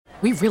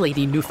We really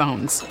need new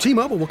phones.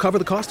 T-Mobile will cover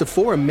the cost of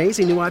 4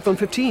 amazing new iPhone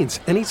 15s,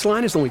 and each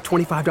line is only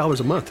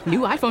 $25 a month. New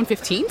iPhone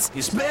 15s?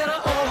 It's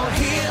better over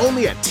here.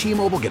 Only at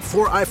T-Mobile, get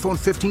 4 iPhone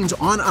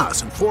 15s on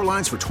us and 4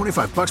 lines for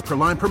 $25 per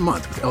line per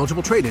month with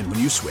eligible trade-in when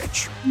you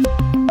switch.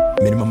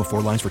 Minimum of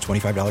 4 lines for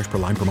 $25 per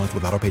line per month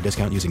with autopay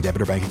discount using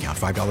debit or bank account.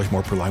 $5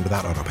 more per line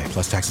without autopay,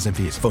 plus taxes and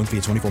fees. Phone fee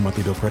at 24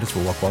 monthly bill credits for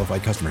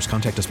well-qualified customers.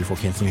 Contact us before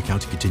canceling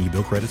account to continue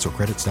bill credits or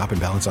credit stop and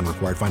balance on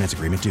required finance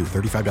agreement due.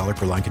 $35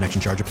 per line connection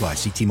charge applies.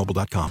 See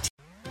T-Mobile.com.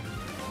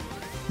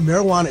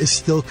 Marijuana is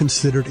still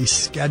considered a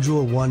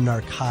Schedule I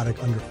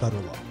narcotic under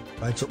federal law,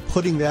 right? So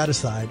putting that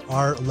aside,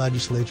 our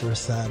legislature has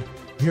said,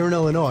 here in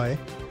Illinois,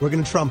 we're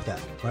going to trump that,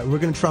 right? We're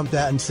going to trump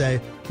that and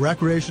say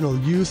recreational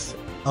use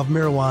of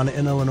marijuana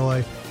in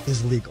Illinois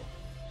is legal.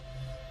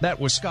 That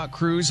was Scott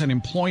Cruz, an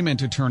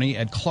employment attorney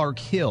at Clark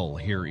Hill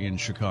here in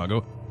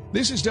Chicago.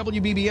 This is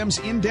WBBM's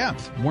In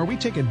Depth, where we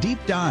take a deep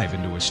dive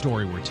into a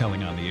story we're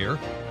telling on the air.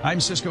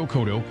 I'm Cisco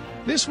Cotto.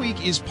 This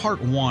week is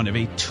part 1 of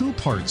a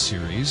 2-part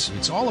series.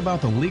 It's all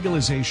about the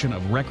legalization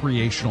of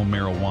recreational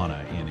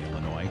marijuana in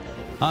Illinois.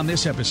 On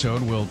this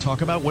episode, we'll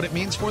talk about what it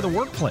means for the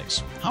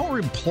workplace. How are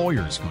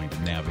employers going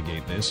to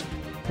navigate this?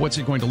 What's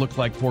it going to look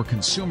like for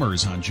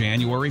consumers on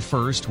January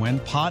 1st when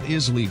pot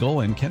is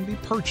legal and can be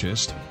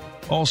purchased?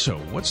 Also,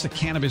 what's the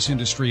cannabis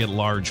industry at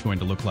large going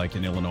to look like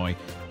in Illinois?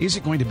 Is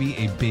it going to be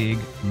a big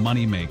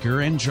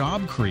moneymaker and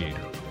job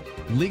creator?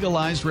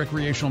 Legalized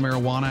recreational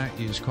marijuana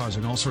is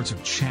causing all sorts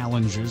of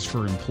challenges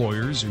for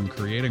employers and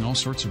creating all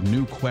sorts of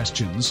new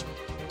questions.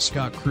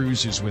 Scott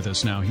Cruz is with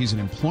us now. He's an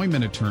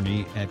employment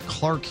attorney at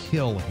Clark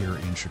Hill here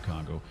in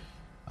Chicago.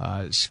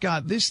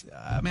 Scott,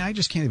 I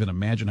just can't even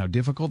imagine how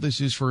difficult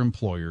this is for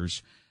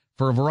employers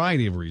for a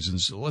variety of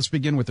reasons. Let's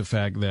begin with the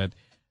fact that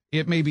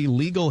it may be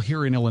legal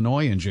here in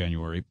Illinois in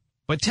January,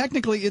 but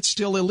technically it's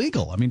still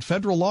illegal. I mean,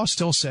 federal law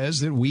still says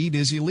that weed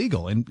is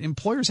illegal, and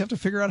employers have to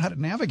figure out how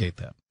to navigate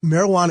that.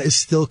 Marijuana is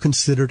still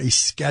considered a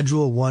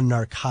Schedule I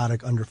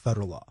narcotic under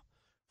federal law,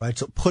 right?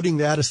 So putting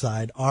that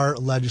aside, our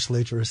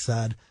legislature has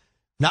said,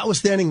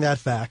 notwithstanding that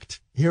fact,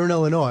 here in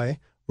Illinois,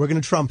 we're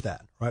going to trump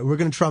that, right? We're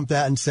going to trump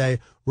that and say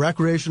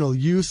recreational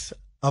use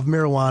of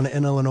marijuana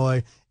in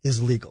Illinois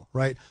is legal,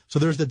 right? So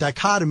there's the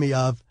dichotomy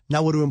of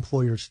now what do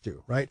employers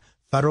do, right?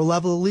 Federal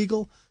level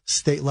illegal,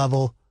 state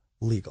level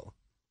legal.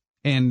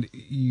 And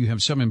you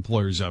have some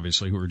employers,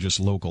 obviously, who are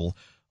just local.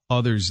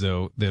 Others,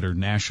 though, that are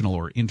national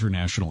or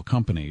international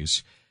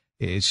companies.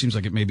 It seems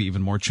like it may be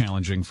even more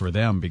challenging for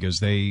them because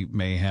they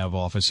may have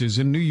offices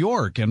in New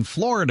York and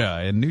Florida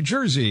and New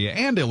Jersey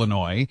and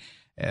Illinois.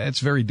 It's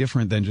very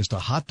different than just a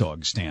hot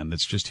dog stand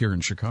that's just here in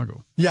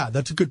Chicago. Yeah,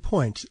 that's a good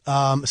point.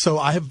 So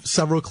I have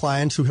several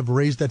clients who have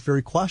raised that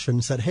very question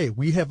and said, hey,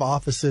 we have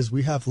offices,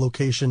 we have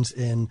locations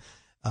in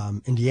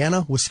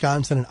Indiana,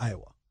 Wisconsin, and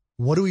Iowa.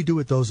 What do we do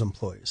with those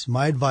employees?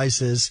 My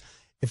advice is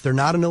if they're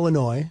not in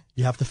Illinois,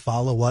 you have to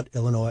follow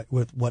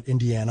what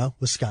Indiana,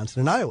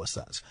 Wisconsin, and Iowa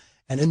says.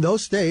 And in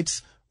those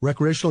states,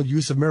 recreational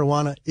use of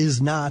marijuana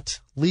is not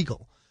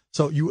legal.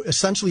 So you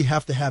essentially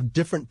have to have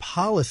different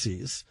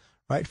policies,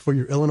 right, for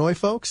your Illinois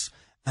folks,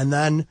 and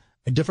then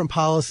a different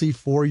policy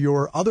for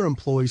your other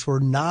employees who are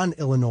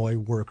non-Illinois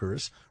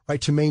workers, right,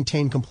 to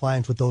maintain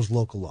compliance with those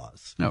local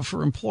laws. Now,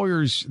 for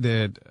employers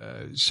that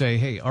say,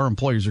 hey, our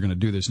employees are going to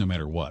do this no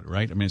matter what,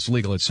 right? I mean, it's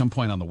legal at some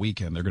point on the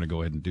weekend. They're going to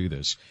go ahead and do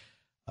this.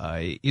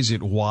 Is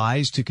it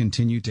wise to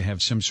continue to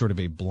have some sort of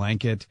a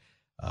blanket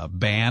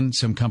ban,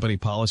 some company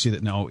policy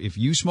that, no, if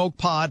you smoke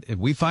pot, if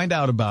we find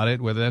out about it,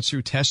 whether that's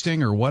through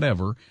testing or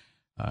whatever,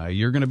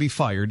 you're going to be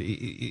fired?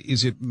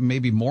 Is it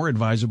maybe more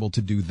advisable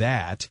to do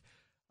that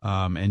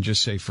and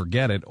just say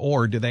forget it,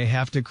 or do they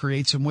have to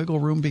create some wiggle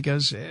room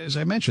because, as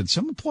I mentioned,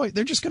 some employees,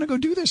 they're just going to go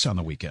do this on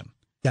the weekend?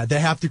 Yeah, they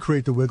have to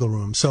create the wiggle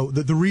room. So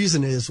the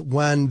reason is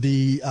when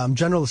the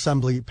General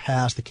Assembly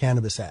passed the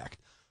Cannabis Act,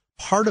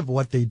 part of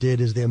what they did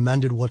is they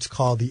amended what's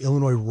called the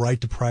Illinois Right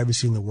to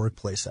Privacy in the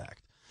Workplace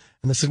Act.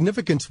 And the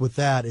significance with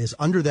that is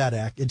under that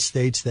act, it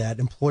states that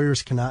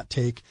employers cannot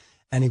take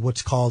any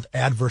what's called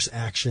adverse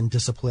action,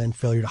 discipline,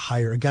 failure to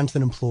hire against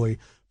an employee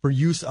for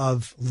use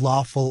of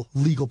lawful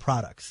legal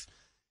products.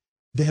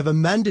 They have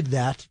amended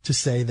that to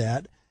say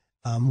that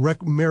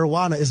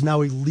marijuana is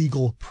now a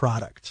legal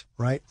product,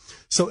 right?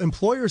 So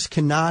employers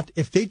cannot,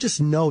 if they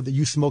just know that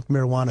you smoked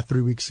marijuana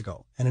 3 weeks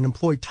ago and an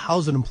employee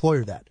tells an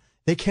employer that,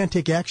 they can't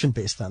take action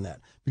based on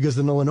that because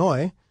in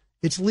Illinois,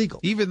 it's legal.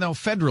 Even though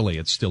federally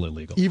it's still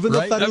illegal. Even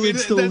though federally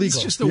it's still illegal.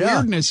 It's just the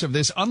weirdness of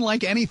this,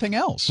 unlike anything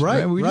else.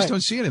 Right. We just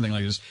don't see anything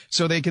like this.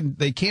 So they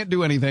can't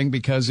do anything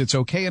because it's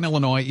okay in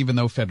Illinois, even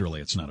though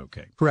federally it's not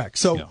okay. Correct.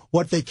 So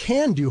what they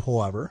can do,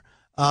 however,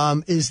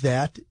 is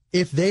that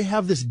if they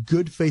have this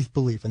good faith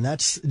belief, and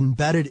that's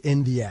embedded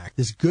in the act,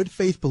 this good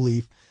faith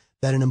belief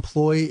that an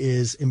employee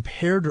is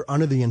impaired or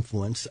under the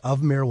influence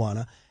of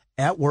marijuana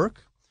at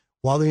work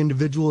while the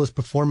individual is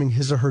performing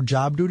his or her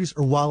job duties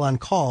or while on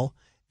call,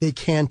 they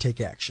can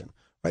take action,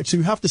 right? So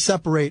you have to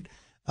separate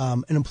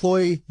an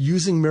employee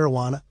using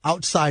marijuana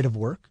outside of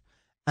work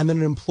and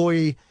then an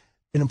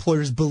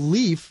employer's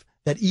belief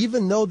that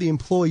even though the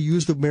employee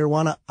used the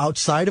marijuana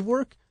outside of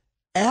work,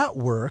 at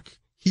work,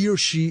 he or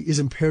she is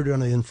impaired or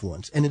under the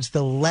influence. And it's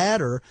the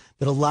latter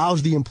that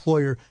allows the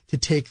employer to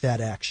take that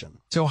action.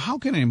 So how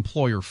can an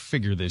employer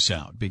figure this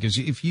out? Because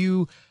if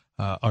you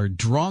are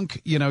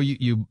drunk,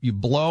 you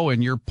blow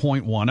and you're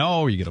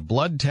 0.10, you get a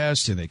blood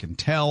test and they can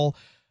tell.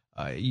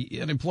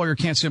 An employer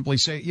can't simply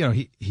say,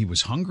 he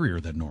was hungrier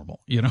than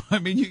normal. I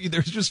mean,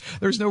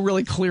 there's no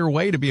really clear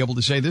way to be able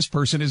to say this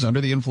person is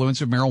under the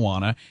influence of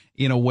marijuana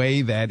in a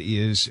way that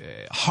is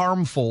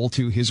harmful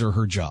to his or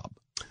her job.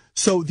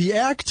 So what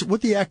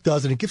the act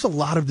does, and it gives a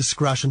lot of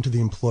discretion to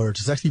the employer.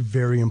 It's actually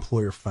very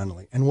employer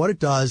friendly. And what it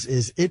does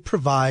is it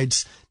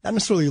provides not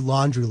necessarily a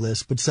laundry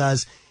list, but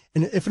says,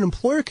 and if an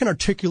employer can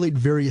articulate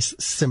various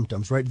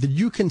symptoms, right, that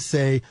you can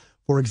say,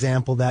 for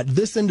example, that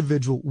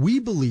we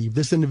believe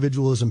this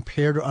individual is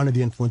impaired or under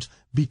the influence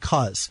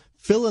because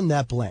fill in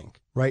that blank,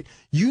 right?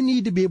 You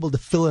need to be able to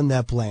fill in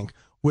that blank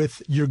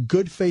with your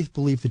good faith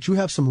belief that you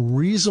have some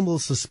reasonable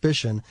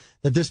suspicion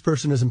that this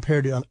person is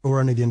impaired or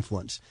under the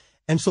influence.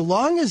 And so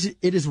long as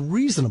it is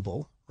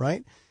reasonable,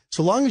 right?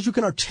 So long as you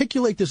can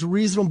articulate this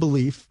reasonable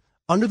belief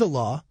under the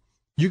law,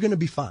 you're going to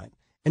be fine.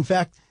 In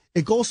fact,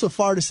 it goes so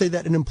far to say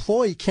that an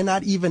employee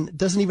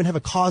doesn't even have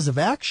a cause of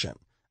action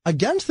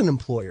against an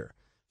employer,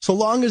 so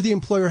long as the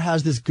employer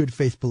has this good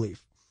faith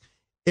belief.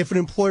 If an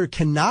employer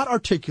cannot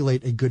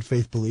articulate a good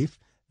faith belief,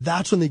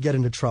 that's when they get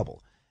into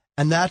trouble.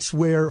 And that's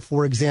where,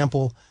 for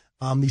example,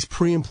 these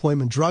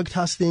pre-employment drug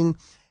testing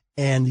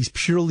and these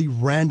purely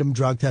random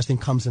drug testing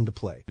comes into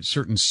play.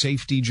 Certain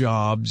safety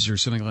jobs or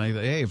something like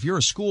that. Hey, if you're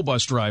a school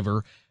bus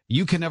driver,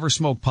 you can never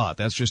smoke pot.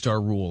 That's just our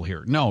rule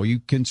here. No, you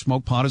can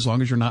smoke pot as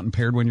long as you're not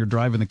impaired when you're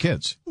driving the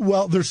kids.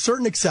 Well, there's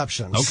certain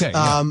exceptions. Okay.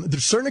 Yeah.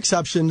 There's certain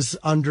exceptions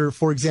under,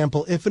 for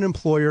example, if an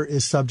employer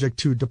is subject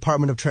to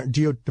Department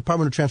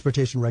of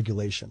Transportation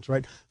regulations,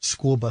 right?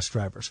 School bus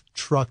drivers,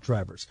 truck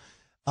drivers.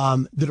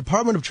 The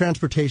Department of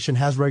Transportation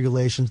has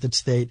regulations that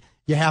state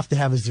you have to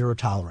have a zero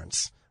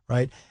tolerance,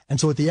 right? And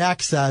so what the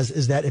act says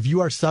is that if you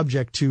are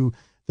subject to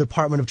the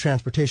Department of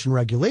Transportation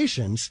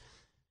regulations,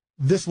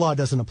 this law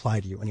doesn't apply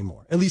to you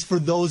anymore, at least for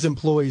those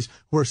employees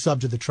who are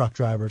subject to the truck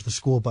drivers, the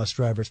school bus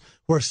drivers,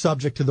 who are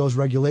subject to those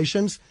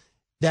regulations.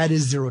 That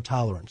is zero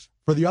tolerance.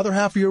 For the other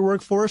half of your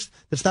workforce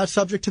that's not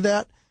subject to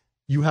that,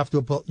 you have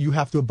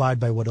to abide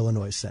by what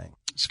Illinois is saying.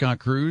 Scott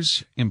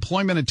Cruz,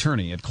 employment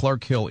attorney at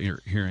Clark Hill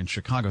here in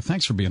Chicago.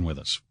 Thanks for being with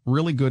us.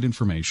 Really good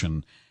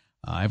information.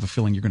 I have a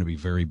feeling you're going to be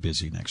very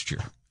busy next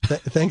year.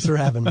 Thanks for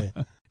having me.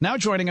 Now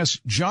joining us,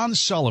 John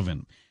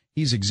Sullivan.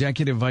 He's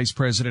Executive Vice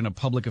President of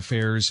Public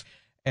Affairs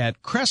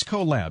at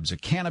Cresco Labs, a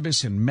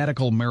cannabis and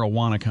medical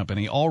marijuana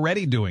company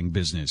already doing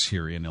business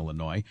here in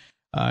Illinois.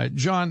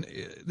 John,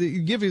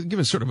 give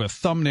us sort of a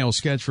thumbnail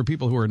sketch for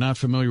people who are not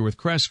familiar with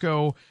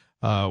Cresco.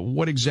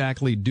 What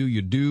exactly do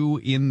you do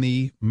in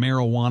the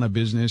marijuana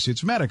business?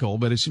 It's medical,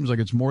 but it seems like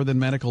it's more than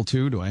medical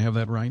too. Do I have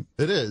that right?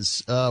 It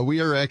is. We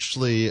are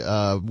actually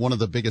one of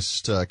the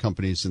biggest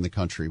companies in the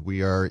country.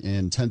 We are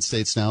in 10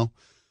 states now,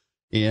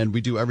 and we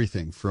do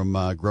everything from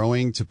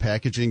growing to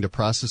packaging to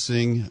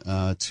processing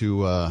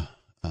to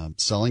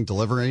selling,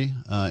 delivery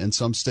in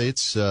some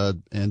states,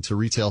 and to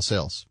retail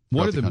sales.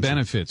 What are the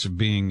benefits of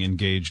being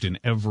engaged in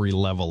every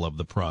level of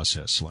the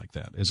process like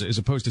that, as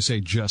opposed to, say,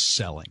 just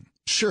selling?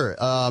 Sure.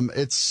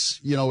 It's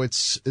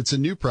a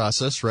new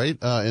process, right,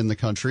 in the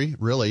country,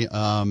 really.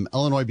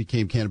 Illinois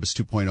became Cannabis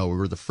 2.0. We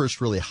were the first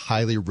really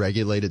highly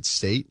regulated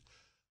state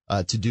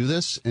to do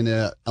this, and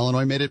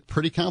Illinois made it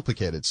pretty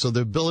complicated. So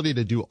the ability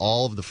to do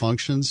all of the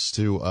functions,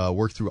 to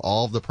work through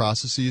all of the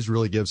processes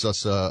really gives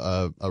us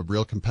a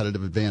real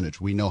competitive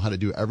advantage. We know how to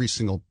do every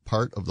single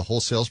part of the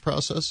whole sales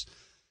process,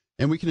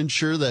 and we can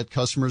ensure that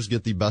customers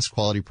get the best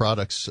quality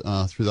products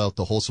throughout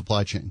the whole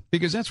supply chain.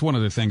 Because that's one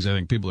of the things I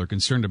think people are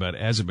concerned about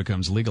as it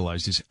becomes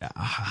legalized is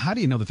how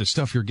do you know that the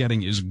stuff you're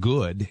getting is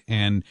good?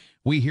 And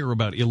we hear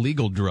about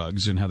illegal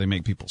drugs and how they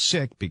make people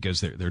sick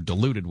because they're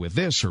diluted with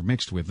this or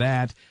mixed with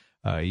that.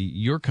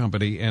 Your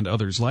company and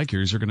others like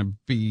yours are going to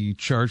be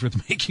charged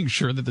with making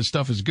sure that the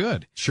stuff is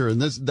good. Sure,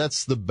 and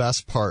that's the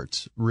best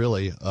part,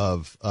 really,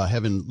 of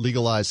having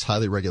legalized,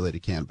 highly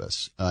regulated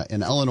cannabis.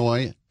 In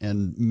Illinois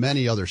and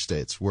many other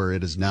states where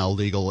it is now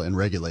legal and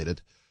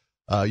regulated,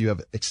 you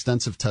have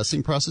extensive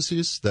testing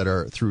processes that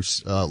are through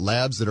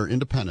labs that are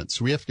independent.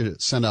 So we have to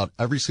send out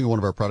every single one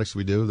of our products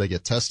we do. They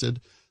get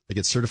tested. They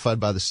get certified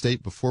by the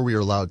state before we are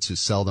allowed to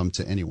sell them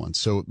to anyone.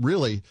 So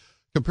really,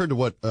 compared to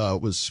what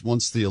was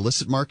once the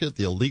illicit market,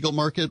 the illegal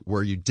market,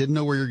 where you didn't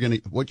know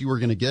what you were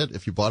gonna get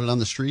if you bought it on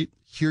the street,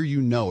 here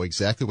you know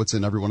exactly what's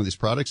in every one of these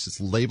products. It's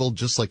labeled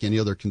just like any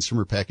other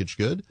consumer packaged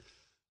good.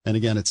 And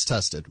again, it's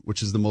tested,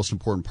 which is the most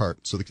important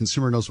part. So the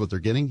consumer knows what they're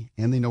getting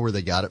and they know where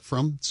they got it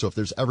from. So if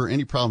there's ever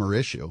any problem or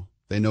issue,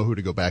 they know who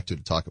to go back to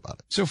talk about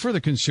it. So for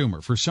the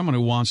consumer, for someone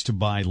who wants to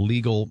buy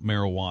legal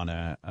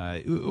marijuana,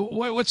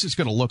 what's this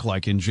going to look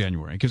like in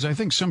January? Because I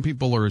think some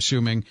people are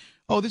assuming,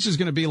 oh, this is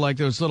going to be like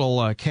those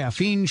little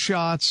caffeine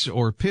shots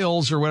or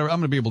pills or whatever. I'm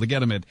going to be able to get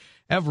them at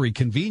every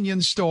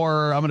convenience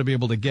store. I'm going to be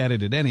able to get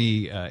it at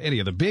any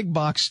of the big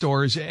box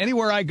stores.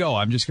 Anywhere I go,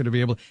 I'm just going to be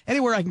able,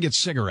 anywhere I can get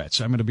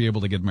cigarettes, I'm going to be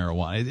able to get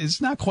marijuana.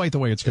 It's not quite the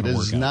way it's going to work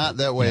out. It is not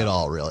that way at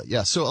all, really.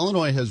 Yeah. So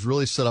Illinois has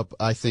really set up,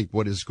 I think,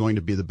 what is going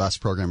to be the best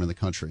program in the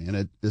country. And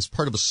it is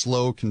part of a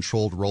slow,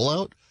 controlled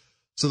rollout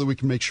so that we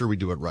can make sure we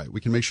do it right.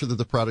 We can make sure that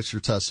the products are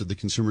tested, the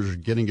consumers are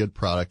getting good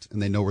product,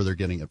 and they know where they're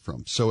getting it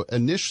from. So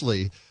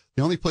initially,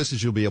 the only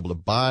places you'll be able to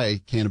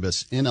buy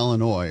cannabis in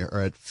Illinois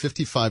are at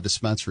 55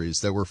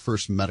 dispensaries that were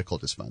first medical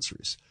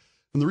dispensaries.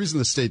 And the reason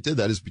the state did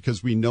that is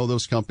because we know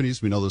those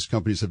companies. We know those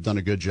companies have done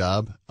a good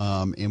job,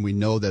 and we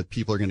know that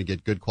people are going to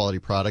get good quality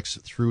products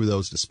through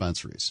those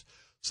dispensaries.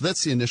 So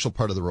that's the initial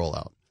part of the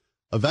rollout.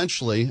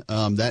 Eventually,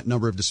 that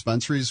number of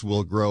dispensaries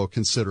will grow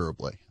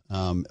considerably.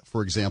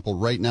 For example,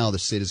 right now the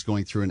state is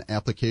going through an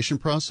application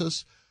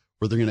process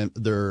where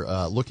they're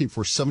looking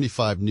for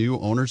 75 new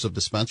owners of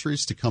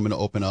dispensaries to come and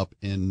open up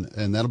and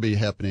that'll be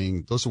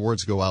happening. Those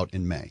awards go out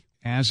in May.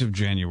 As of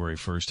January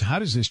 1st, how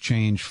does this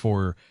change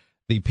for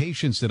the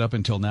patients that up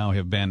until now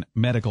have been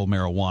medical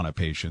marijuana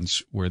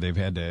patients, where they've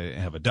had to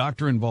have a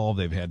doctor involved,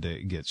 they've had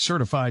to get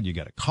certified, you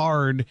got a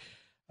card?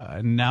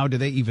 Now, do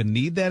they even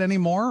need that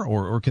anymore,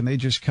 or can they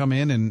just come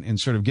in and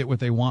sort of get what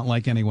they want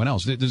like anyone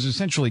else? Does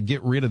essentially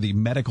get rid of the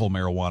medical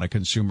marijuana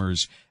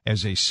consumers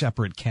as a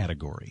separate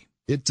category?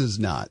 It does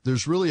not.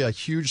 There's really a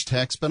huge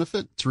tax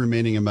benefit to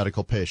remaining a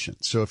medical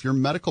patient. So if you're a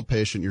medical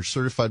patient, you're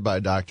certified by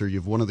a doctor, you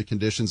have one of the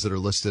conditions that are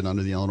listed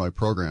under the Illinois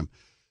program,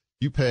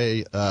 you pay,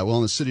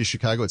 in the city of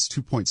Chicago, it's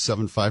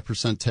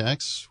 2.75%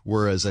 tax,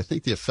 whereas I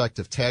think the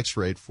effective tax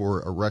rate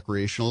for a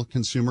recreational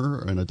consumer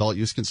or an adult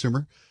use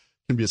consumer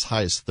can be as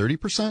high as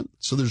 30%.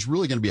 So there's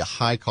really going to be a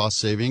high cost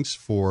savings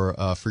for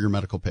your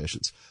medical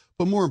patients.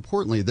 But more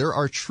importantly, there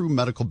are true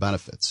medical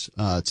benefits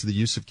to the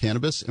use of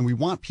cannabis, and we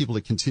want people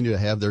to continue to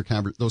have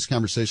those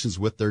conversations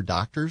with their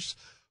doctors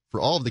for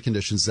all of the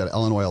conditions that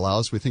Illinois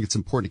allows. We think it's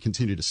important to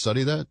continue to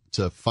study that,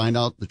 to find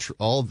out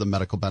all of the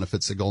medical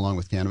benefits that go along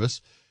with cannabis,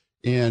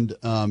 and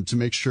to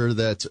make sure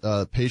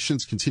that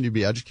patients continue to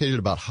be educated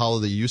about how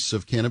the use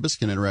of cannabis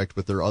can interact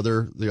with the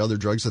other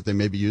drugs that they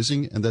may be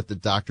using, and that the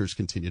doctors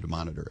continue to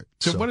monitor it.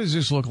 So what does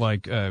this look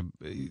like?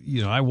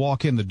 I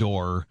walk in the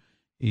door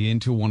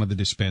into one of the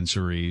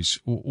dispensaries.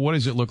 What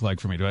does it look like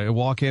for me? Do I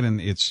walk in and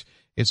it's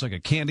like a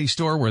candy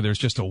store where there's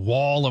just a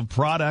wall of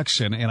products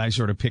and I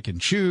sort of pick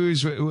and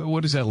choose?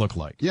 What does that look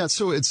like? Yeah,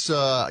 so it's,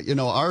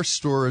 our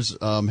stores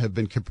have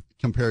been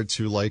compared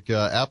to like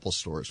Apple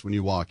stores when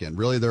you walk in.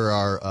 Really, there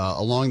are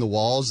along the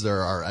walls,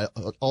 there are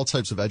all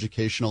types of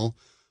educational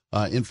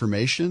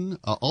information.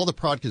 All the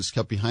product is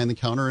kept behind the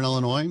counter in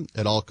Illinois.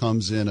 It all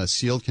comes in a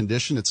sealed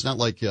condition. It's not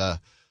like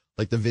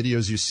the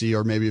videos you see,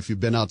 or maybe if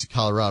you've been out to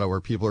Colorado where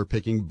people are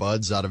picking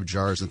buds out of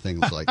jars and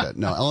things like that.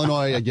 No,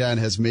 Illinois, again,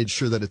 has made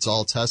sure that it's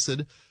all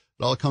tested. It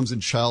all comes in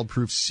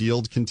child-proof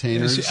sealed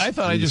containers. See, I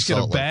thought I just get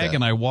a bag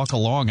and I walk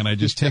along and I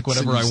just take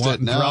whatever I want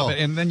and drop it,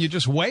 and then you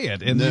just weigh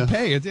it and you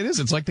pay.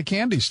 It's like the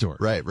candy store.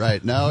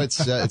 Right. Now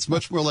it's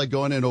much more like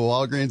going into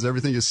Walgreens.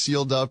 Everything is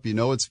sealed up. You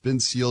know it's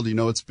been sealed. You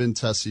know it's been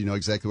tested. You know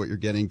exactly what you're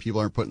getting. People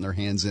aren't putting their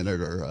hands in it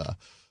or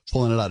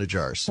pulling it out of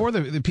jars. For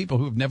the people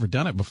who have never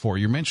done it before,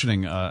 you're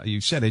mentioning,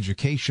 you said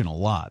education a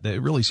lot.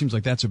 It really seems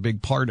like that's a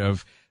big part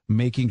of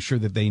making sure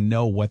that they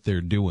know what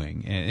they're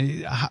doing.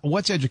 And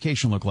what's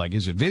education look like?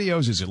 Is it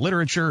videos? Is it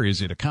literature?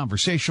 Is it a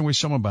conversation with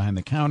someone behind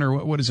the counter?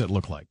 What does it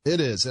look like? It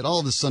is. At all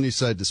of the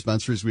Sunnyside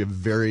dispensaries, we have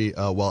very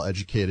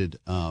well-educated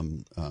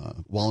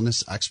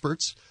wellness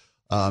experts.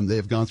 They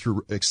have gone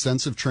through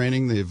extensive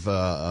training. They've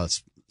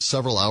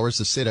several hours.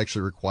 The state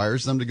actually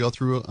requires them to go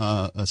through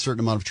a certain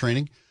amount of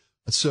training.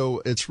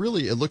 So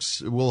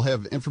we'll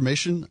have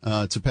information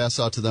to pass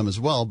out to them as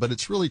well, but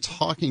it's really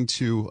talking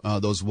to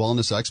those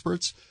wellness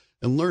experts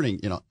and learning,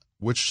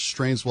 which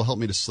strains will help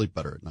me to sleep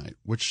better at night,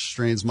 which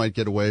strains might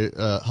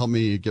help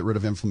me get rid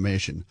of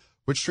inflammation,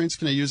 which strains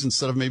can I use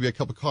instead of maybe a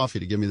cup of coffee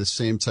to give me the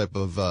same type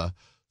of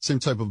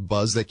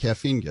buzz that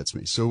caffeine gets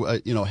me. So,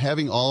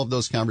 having all of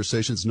those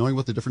conversations, knowing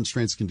what the different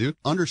strains can do,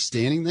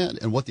 understanding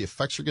that and what the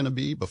effects are going to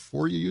be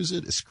before you use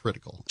it is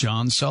critical.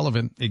 John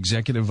Sullivan,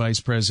 Executive Vice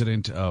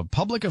President of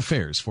Public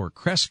Affairs for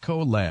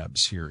Cresco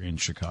Labs here in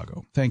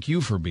Chicago. Thank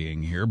you for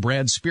being here.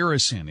 Brad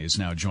Spirison is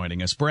now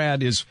joining us.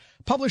 Brad is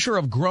publisher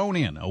of Grown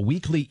In, a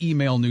weekly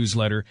email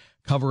newsletter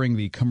covering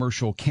the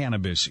commercial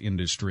cannabis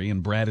industry,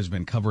 and Brad has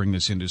been covering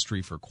this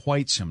industry for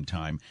quite some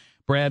time.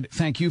 Brad,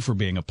 thank you for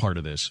being a part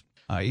of this.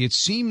 It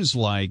seems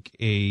like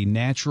a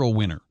natural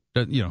winner,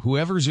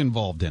 whoever's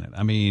involved in it.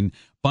 I mean, a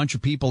bunch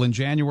of people in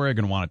January are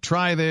going to want to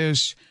try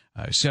this.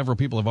 Several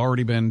people have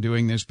already been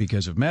doing this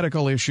because of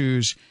medical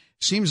issues.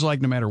 Seems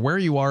like no matter where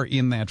you are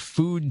in that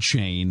food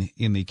chain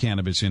in the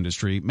cannabis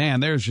industry, man,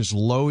 there's just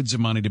loads of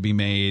money to be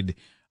made,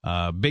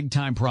 big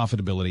time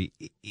profitability.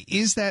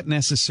 Is that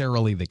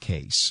necessarily the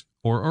case?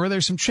 Or are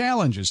there some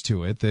challenges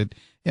to it that,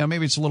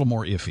 maybe it's a little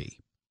more iffy?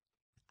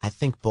 I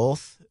think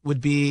both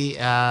would be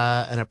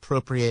an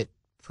appropriate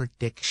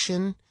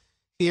prediction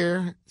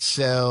here.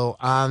 So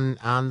on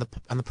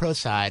the pro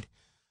side,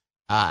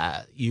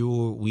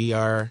 we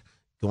are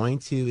going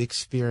to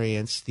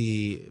experience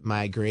the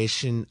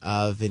migration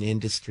of an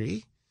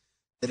industry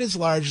that has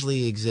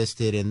largely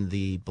existed in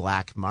the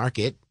black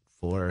market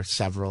for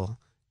several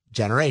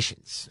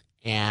generations.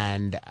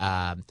 And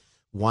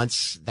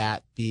once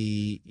that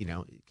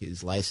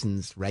is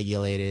licensed,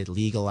 regulated,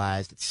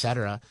 legalized,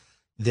 etc.,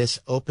 this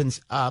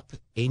opens up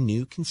a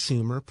new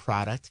consumer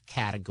product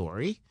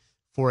category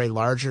for a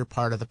larger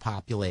part of the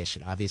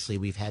population. Obviously,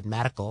 we've had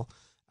medical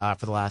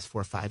for the last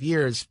 4 or 5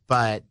 years,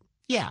 but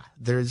yeah,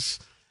 there's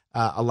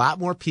a lot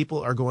more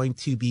people are going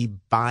to be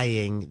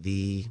buying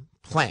the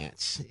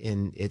plants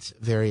in its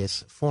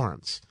various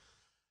forms.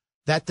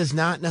 That does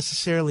not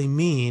necessarily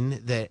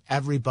mean that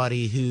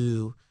everybody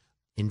who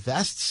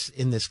invests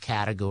in this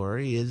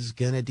category is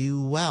going to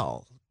do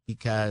well,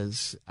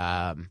 because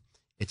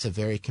it's a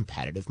very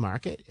competitive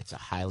market. It's a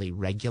highly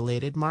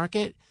regulated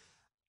market.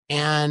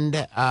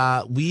 And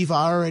we've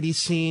already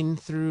seen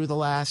through the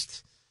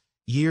last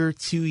year,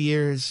 2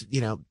 years,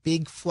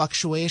 big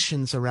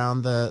fluctuations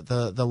around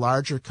the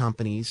larger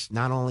companies,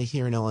 not only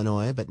here in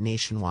Illinois, but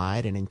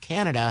nationwide and in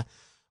Canada,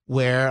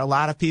 where a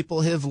lot of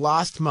people have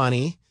lost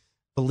money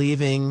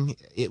believing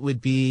it would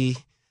be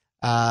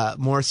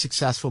more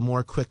successful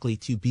more quickly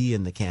to be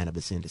in the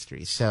cannabis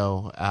industry.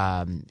 So,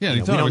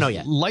 we don't know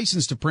yet.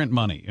 License to print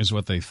money is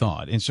what they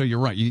thought. And so you're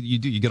right.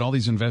 You get all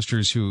these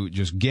investors who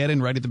just get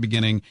in right at the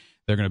beginning.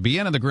 They're going to be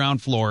in on the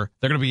ground floor.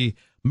 They're going to be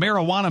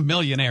marijuana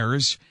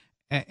millionaires.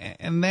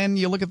 And then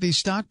you look at these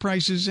stock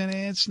prices, and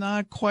it's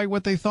not quite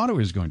what they thought it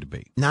was going to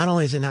be. Not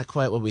only is it not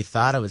quite what we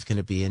thought it was going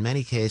to be, in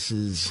many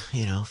cases,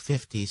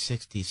 50,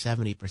 60,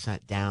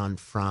 70% down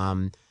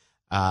from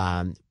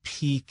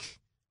peak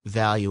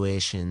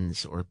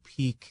valuations or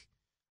peak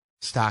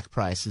stock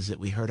prices that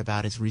we heard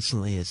about as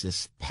recently as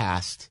this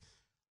past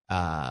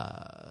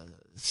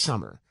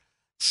summer.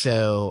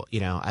 So,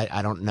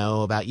 I don't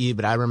know about you,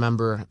 but I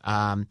remember,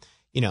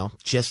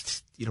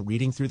 just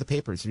reading through the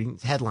papers, reading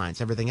headlines,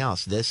 everything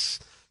else. This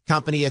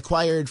company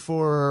acquired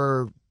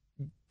for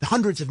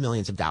hundreds of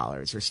millions of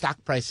dollars, or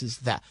stock prices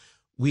that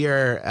we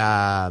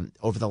are,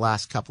 over the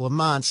last couple of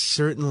months,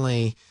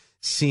 certainly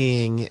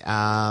seeing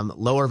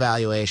lower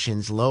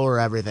valuations, lower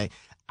everything.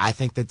 I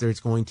think that there's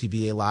going to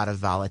be a lot of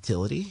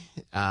volatility.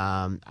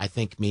 I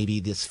think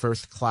maybe this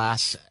first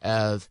class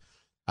of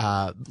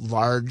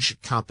large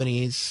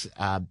companies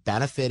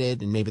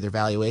benefited, and maybe their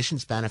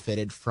valuations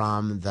benefited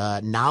from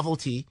the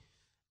novelty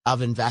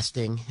of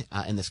investing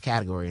in this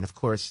category. And of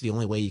course, the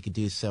only way you could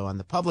do so on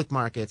the public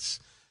markets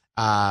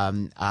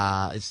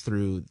is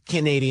through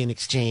Canadian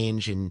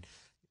exchange and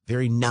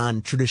very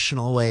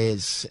non-traditional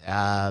ways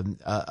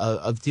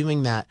of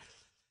doing that.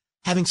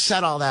 Having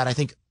said all that, I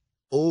think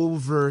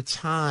over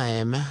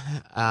time,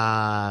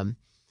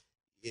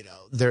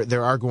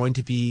 there are going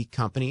to be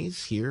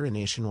companies here and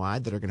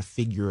nationwide that are going to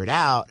figure it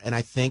out. And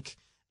I think,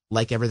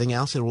 like everything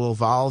else, it will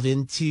evolve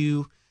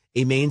into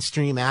a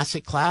mainstream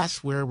asset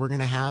class where we're going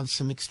to have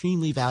some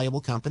extremely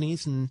valuable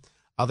companies and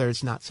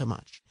others not so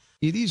much.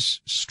 It is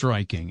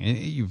striking, and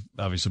you've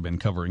obviously been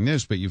covering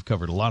this, but you've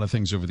covered a lot of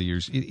things over the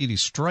years. It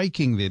is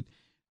striking that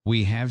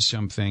we have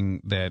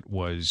something that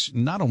was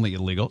not only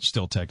illegal,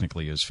 still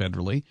technically is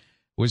federally,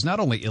 was not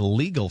only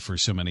illegal for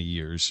so many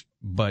years,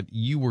 but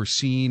you were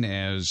seen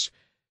as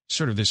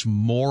sort of this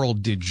moral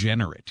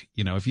degenerate.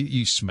 If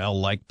you smell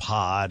like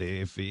pot,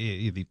 if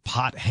the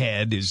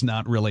pothead is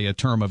not really a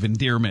term of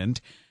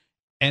endearment.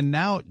 And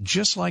now,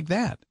 just like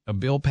that, a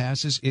bill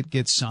passes, it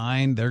gets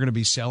signed, they're going to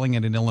be selling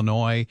it in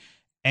Illinois,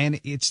 and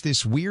it's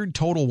this weird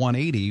total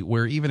 180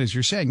 where, even as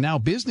you're saying, now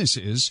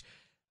businesses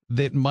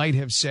that might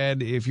have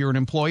said, if you're an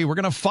employee, we're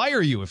going to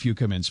fire you if you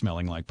come in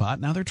smelling like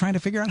pot, now they're trying to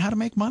figure out how to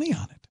make money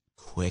on it.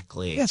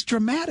 Quickly. Yeah, it's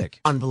dramatic.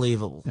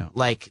 Unbelievable. Yeah.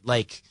 Like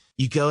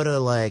you go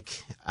to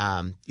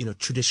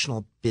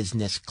traditional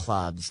business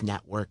clubs,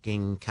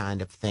 networking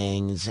kind of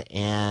things,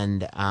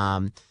 and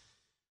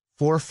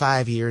 4 or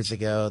 5 years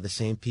ago, the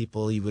same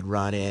people you would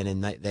run in,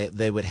 and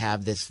they would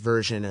have this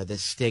version or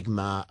this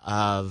stigma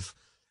of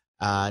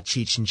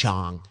Cheech and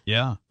Chong,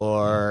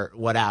 or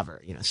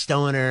whatever,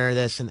 stoner,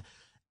 this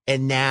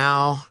and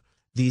now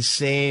these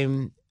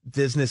same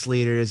business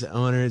leaders,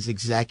 owners,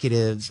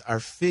 executives are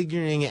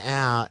figuring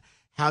out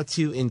how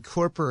to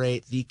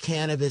incorporate the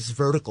cannabis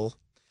vertical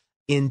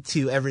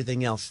into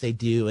everything else they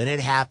do. And it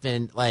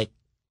happened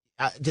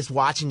just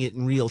watching it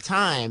in real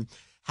time,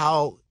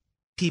 how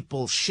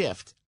people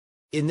shift.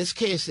 In this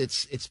case,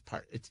 it's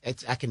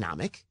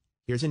economic.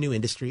 Here's a new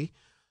industry.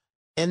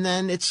 And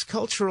then it's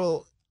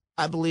cultural.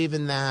 I believe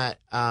in that,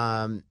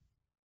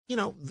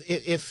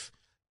 if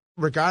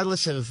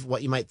regardless of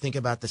what you might think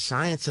about the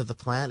science of the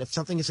plant, if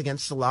something is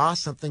against the law,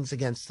 something's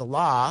against the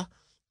law.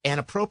 And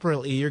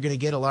appropriately, you're going to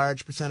get a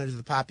large percentage of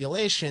the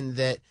population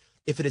that,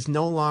 if it is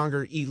no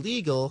longer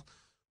illegal,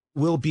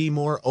 will be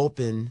more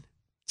open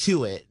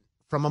to it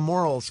from a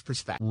morals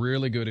perspective.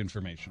 Really good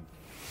information.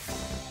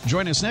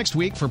 Join us next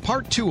week for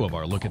part 2 of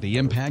our look at the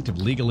impact of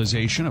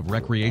legalization of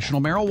recreational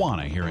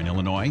marijuana here in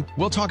Illinois.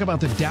 We'll talk about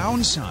the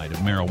downside of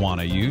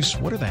marijuana use.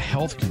 What are the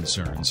health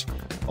concerns?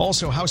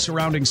 Also, how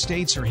surrounding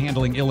states are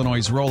handling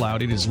Illinois'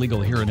 rollout. It is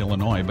legal here in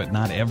Illinois, but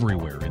not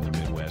everywhere in the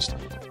Midwest.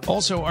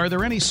 Also, are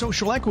there any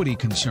social equity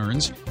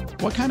concerns?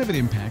 What kind of an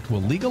impact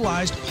will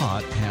legalized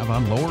pot have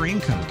on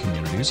lower-income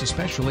communities,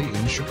 especially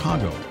in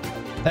Chicago?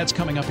 That's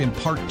coming up in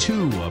part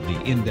 2 of the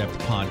in-depth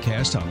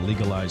podcast on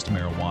legalized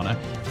marijuana.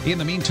 In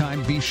the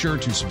meantime, be sure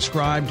to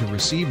subscribe to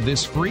receive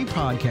this free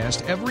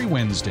podcast every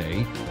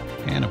Wednesday.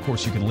 And, of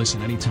course, you can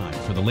listen anytime.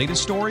 For the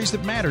latest stories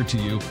that matter to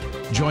you,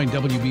 join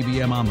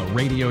WBBM on the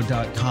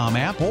radio.com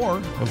app or,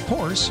 of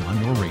course,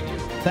 on your radio.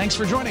 Thanks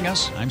for joining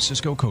us. I'm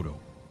Cisco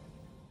Cotto.